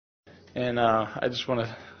And I just want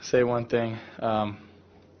to say one thing to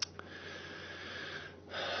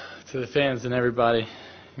the fans and everybody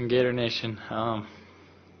in Gator Nation. I'm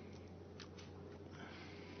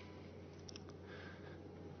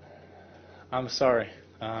sorry.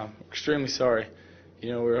 Extremely sorry.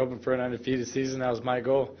 You know, we were hoping for an undefeated season. That was my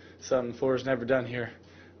goal. Something Florida's never done here.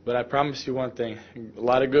 But I promise you one thing. A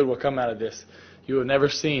lot of good will come out of this. You have never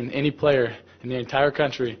seen any player in the entire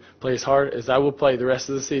country play as hard as I will play the rest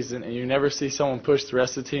of the season, and you never see someone push the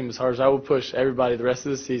rest of the team as hard as I will push everybody the rest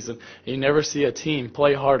of the season, and you never see a team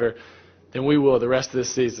play harder than we will the rest of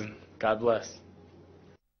this season. God bless.